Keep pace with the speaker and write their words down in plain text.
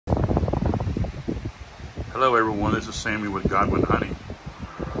Hello everyone, this is Sammy with Godwin Hunting.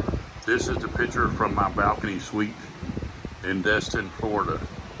 This is the picture from my balcony suite in Destin, Florida.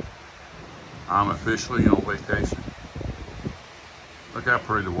 I'm officially on vacation. Look how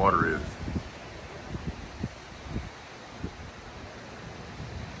pretty the water is.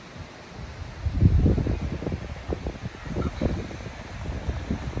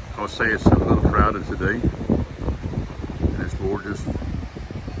 I'll say it's a little crowded today, and it's gorgeous.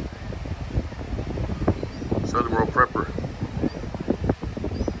 Southern World Prepper.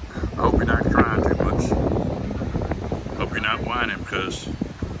 I hope you're not crying too much. Hope you're not whining, because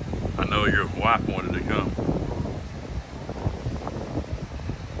I know your wife wanted to come.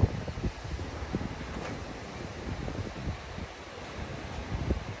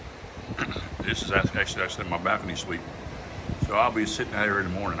 This is actually my balcony suite. So I'll be sitting out here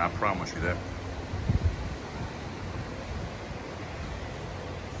in the morning, I promise you that.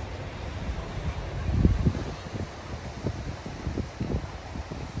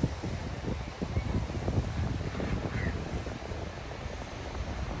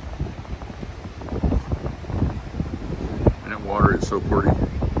 And that water is so pretty.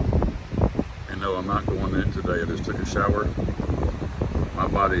 And no, I'm not going in today. I just took a shower. My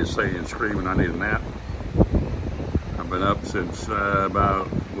body is saying and screaming I need a nap. I've been up since I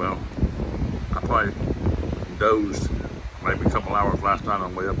probably dozed maybe a couple hours last night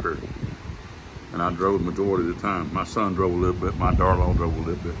on the way up here. And I drove the majority of the time. My son drove a little bit, my daughter drove a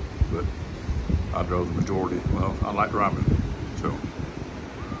little bit, but I drove the majority. Well, I like driving, so.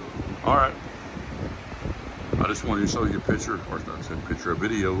 All right. I just wanted to show you a picture, or not a picture, a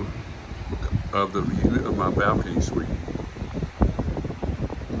video of the view of my balcony suite.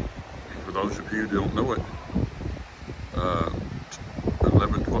 For those of you who don't know it,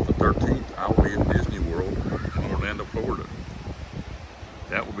 11th, 12th, and 13th, I will be in Disney World in Orlando, Florida.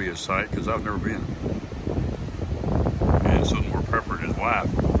 That will be a sight, because I've never been. And Southern World Prepper and his wife,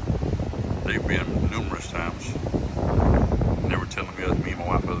 they've been numerous times. And they were telling me and my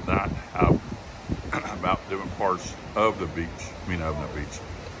wife the other night about different parts of the beach.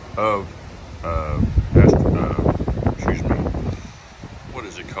 Excuse me, what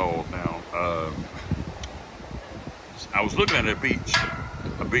is it called now? I was looking at a beach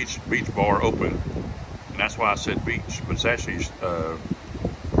bar open, and that's why I said beach, but it's actually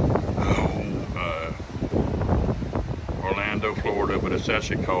Orlando, Florida, but it's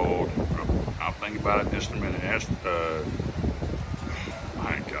actually called, I'll think about it in just a minute.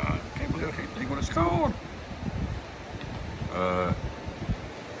 My God, I can't believe I can't think what it's called.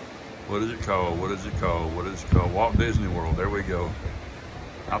 What is it called? Walt Disney World. There we go.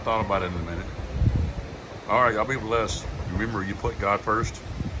 I thought about it in a minute. All right, y'all be blessed. Remember, you put God first,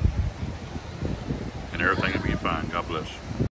 and everything will be fine. God bless.